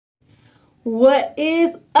What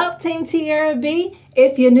is up, Team Tiarrea B?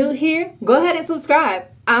 If you're new here, go ahead and subscribe.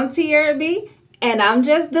 I'm Tiarrea B, and I'm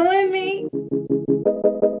just doing me.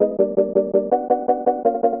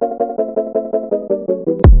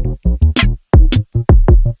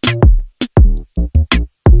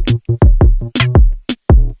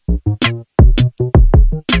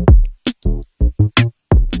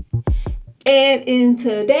 And in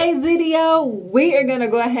today's video, we are going to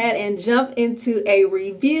go ahead and jump into a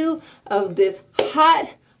review of this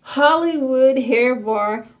hot Hollywood hair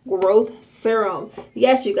bar growth serum.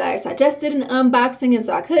 Yes, you guys, I just did an unboxing, and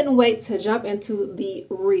so I couldn't wait to jump into the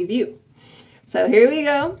review. So here we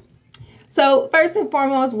go. So first and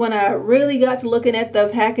foremost, when I really got to looking at the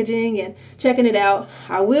packaging and checking it out,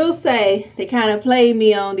 I will say they kind of played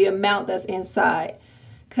me on the amount that's inside.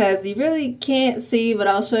 Because you really can't see, but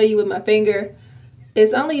I'll show you with my finger.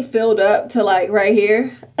 It's only filled up to like right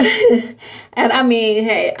here. And I mean,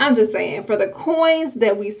 hey, I'm just saying, for the coins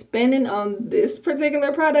that we spending on this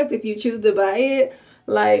particular product, if you choose to buy it,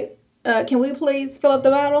 like, can we please fill up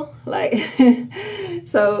the bottle? Like,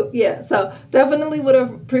 so yeah, so definitely would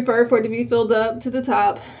have preferred for it to be filled up to the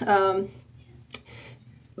top.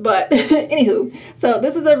 But anywho, so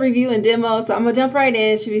this is a review and demo, so I'm gonna jump right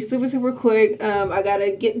in. It should be super quick. I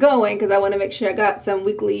gotta get going because I want to make sure I got some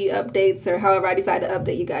weekly updates, or however I decide to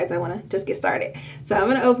update you guys. I want to just get started. So I'm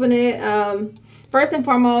gonna open it. First and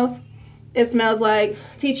foremost, it smells like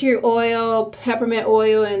tea tree oil, peppermint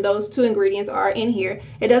oil, and those two ingredients are in here.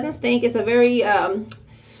 It doesn't stink. It's a very I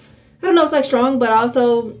don't know, it's like strong, but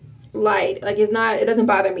also light. Like, it's not, it doesn't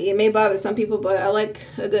bother me. It may bother some people, but I like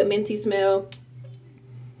a good minty smell.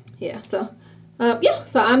 Yeah, so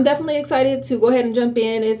I'm definitely excited to go ahead and jump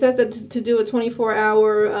in. It says that to do a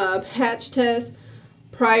 24-hour patch test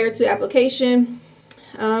prior to application.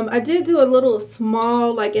 I did do a little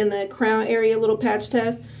small, like in the crown area, little patch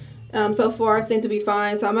test. So far I seem to be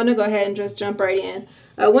fine, so I'm gonna go ahead and just jump right in.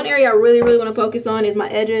 One area I really want to focus on is my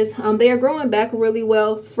edges. They are growing back really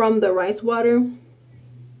well from the rice water.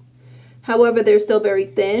 However, they're still very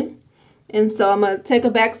thin. And so I'm going to take a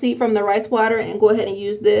back seat from the rice water and go ahead and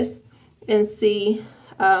use this and see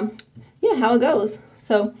how it goes.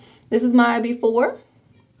 So this is my before.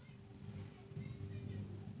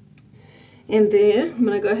 And then I'm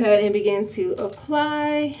going to go ahead and begin to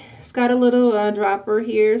apply. It's got a little dropper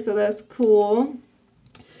here, so that's cool.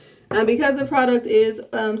 Because the product is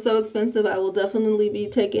so expensive, I will definitely be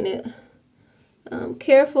taking it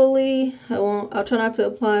carefully. I'll try not to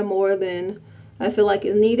apply more than I feel like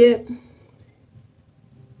is needed.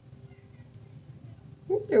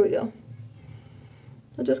 There we go.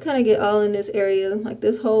 I'll just kind of get all in this area. Like,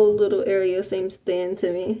 this whole little area seems thin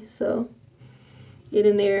to me, so get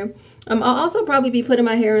in there. I'll also probably be putting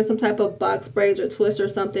my hair in some type of box braids or twist or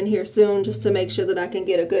something here soon, just to make sure that I can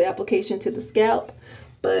get a good application to the scalp.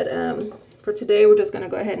 But for today, we're just going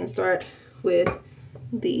to go ahead and start with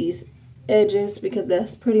these edges, because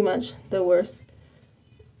that's pretty much the worst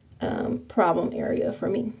problem area for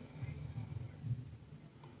me.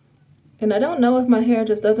 And I don't know if my hair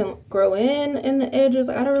just doesn't grow in the edges.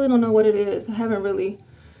 Like, I really don't know what it is. I haven't really,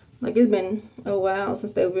 like, it's been a while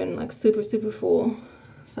since they've been like super full.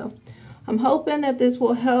 So I'm hoping that this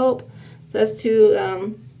will help just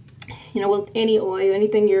to, with any oil,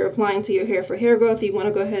 anything you're applying to your hair for hair growth, you want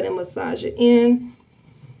to go ahead and massage it in.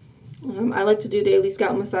 I like to do daily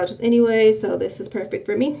scalp massages anyway, so this is perfect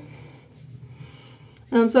for me.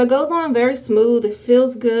 So it goes on very smooth. It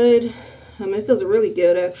feels good. It feels really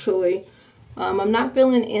good, actually. I'm not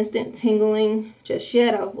feeling instant tingling just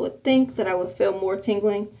yet. I would think that I would feel more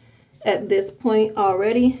tingling at this point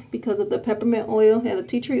already because of the peppermint oil and the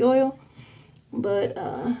tea tree oil. But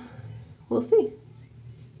we'll see.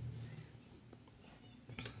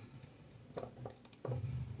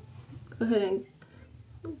 Go ahead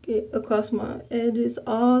and get across my edges,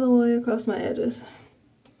 all the way across my edges.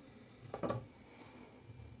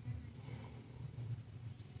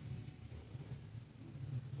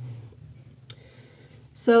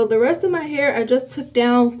 So the rest of my hair I just took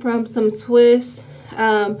down from some twists.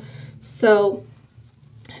 So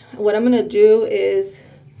what I'm going to do is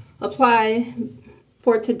apply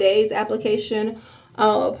for today's application.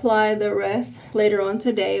 I'll apply the rest later on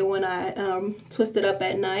today when I twist it up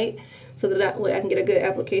at night, so that way I can get a good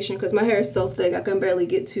application, because my hair is so thick I can barely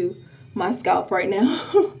get to my scalp right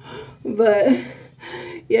now. But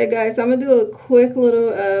yeah, guys, I'm going to do a quick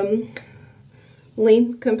little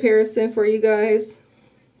length comparison for you guys,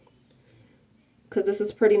 because this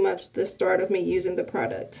is pretty much the start of me using the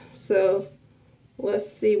product. So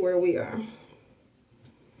let's see where we are.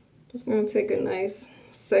 Just going to take a nice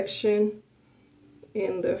section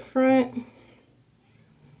in the front.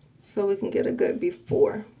 so we can get a good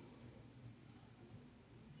before.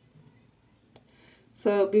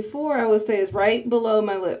 So before, I would say, is right below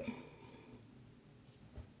my lip.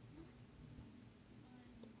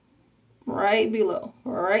 Right below,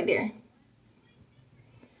 right there.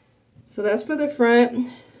 So that's for the front.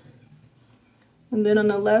 And then on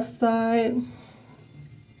the left side,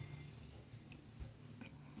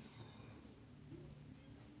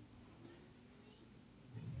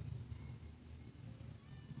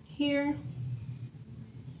 here.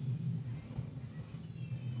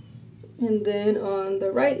 And then on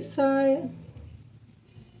the right side,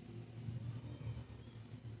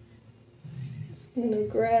 just gonna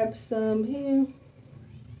grab some here.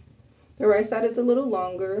 The right side is a little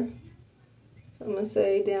longer. So I'm gonna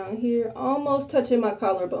say down here, almost touching my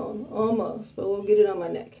collarbone, almost, but we'll get it on my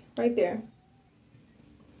neck, right there.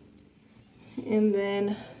 And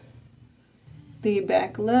then the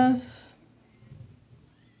back left,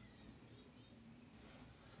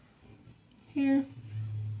 here.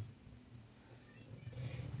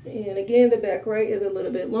 And again, the back right is a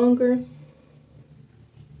little bit longer.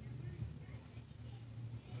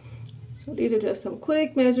 So these are just some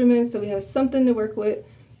quick measurements so we have something to work with.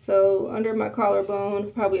 So under my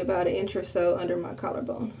collarbone, probably about 1 inch or so under my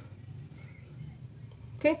collarbone.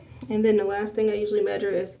 Okay, and then the last thing I usually measure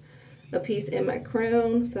is a piece in my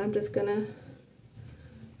crown. So I'm just gonna,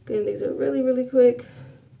 again, these are really, really quick.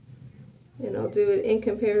 And I'll do it in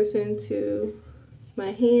comparison to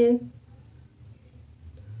my hand.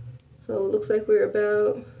 So it looks like we're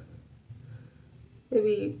about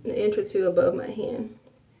maybe 1 inch or 2 above my hand.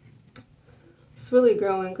 It's really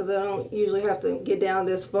growing because I don't usually have to get down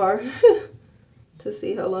this far to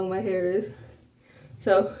see how long my hair is.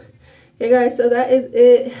 So, hey guys, so that is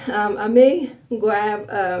it. I may grab,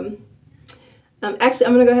 actually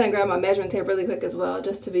I'm gonna go ahead and grab my measuring tape really quick as well,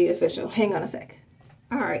 just to be official. Hang on a sec.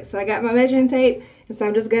 All right, so I got my measuring tape, and so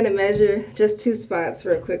I'm just gonna measure just 2 spots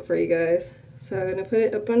real quick for you guys. So I'm gonna put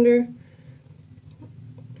it up under,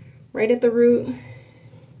 right at the root.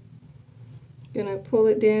 Gonna pull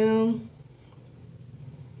it down.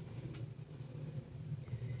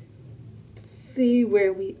 See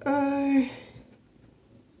where we are.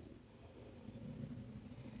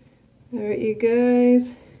 All right, you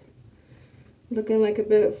guys, looking like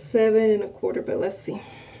about 7 1/4, but let's see.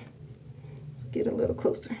 Let's get a little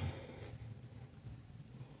closer.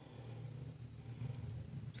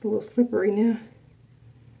 It's a little slippery now.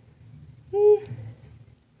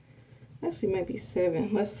 Actually, might be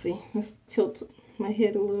 7. Let's see. Let's tilt my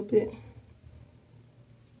head a little bit.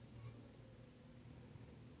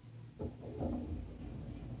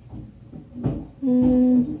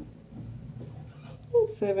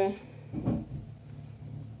 7.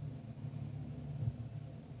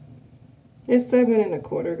 It's 7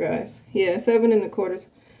 1/4, guys. Yeah, 7 1/4,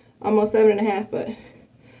 almost 7 1/2, but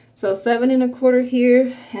so 7 1/4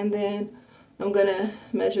 here, and then I'm gonna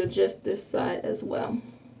measure just this side as well.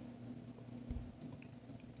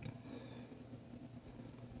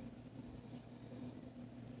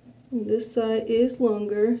 And this side is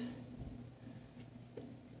longer.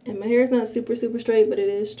 And my hair is not super straight, but it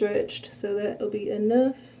is stretched, so that will be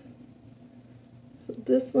enough. So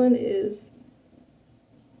this one is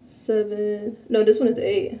 7. No, this one is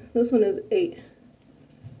 8. This one is 8.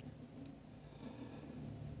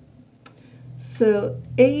 So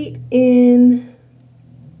 8 in,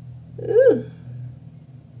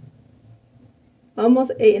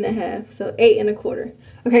 almost 8 1/2. So 8 1/4.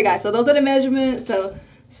 Okay, guys. So those are the measurements. So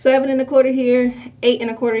 7 1/4 here, 8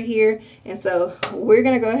 1/4 here, and so we're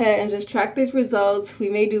gonna go ahead and just track these results. We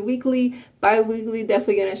may do weekly, bi-weekly,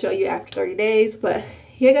 definitely gonna show you after 30 days, but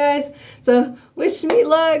yeah guys, so wish me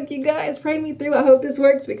luck, you guys, pray me through. I hope this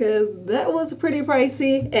works because that was pretty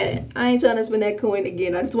pricey, and I ain't trying to spend that coin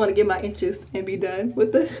again. I just want to get my inches and be done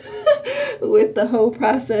with the with the whole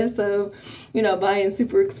process of, you know, buying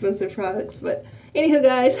super expensive products. But anywho,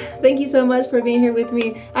 guys, thank you so much for being here with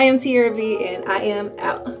me. I am Tiarrea B, and I am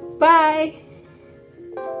out. Bye.